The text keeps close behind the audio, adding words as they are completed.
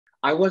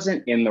I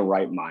wasn't in the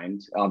right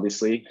mind,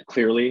 obviously,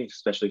 clearly,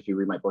 especially if you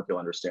read my book, you'll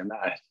understand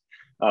that.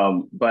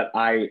 But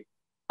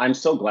I'm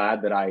so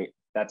glad that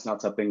that's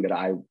not something that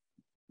I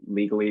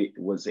legally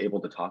was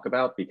able to talk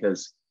about,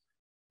 because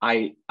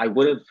I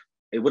would have,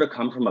 it would have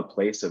come from a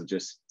place of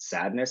just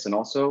sadness. And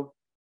also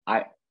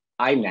I,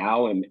 I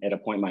now am at a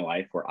point in my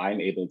life where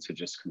I'm able to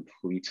just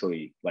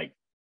completely like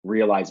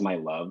realize my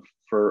love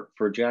for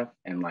Jeff,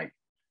 and like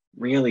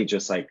really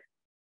just like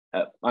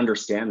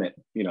understand that,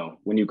 you know,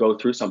 when you go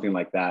through something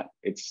like that,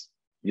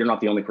 you're not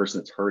the only person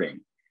that's hurting.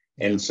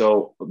 Yeah. And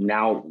so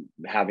now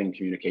having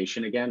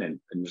communication again,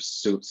 and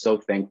just so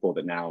thankful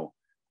that now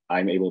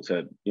I'm able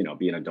to, you know,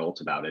 be an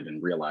adult about it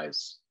and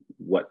realize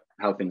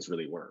how things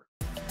really were.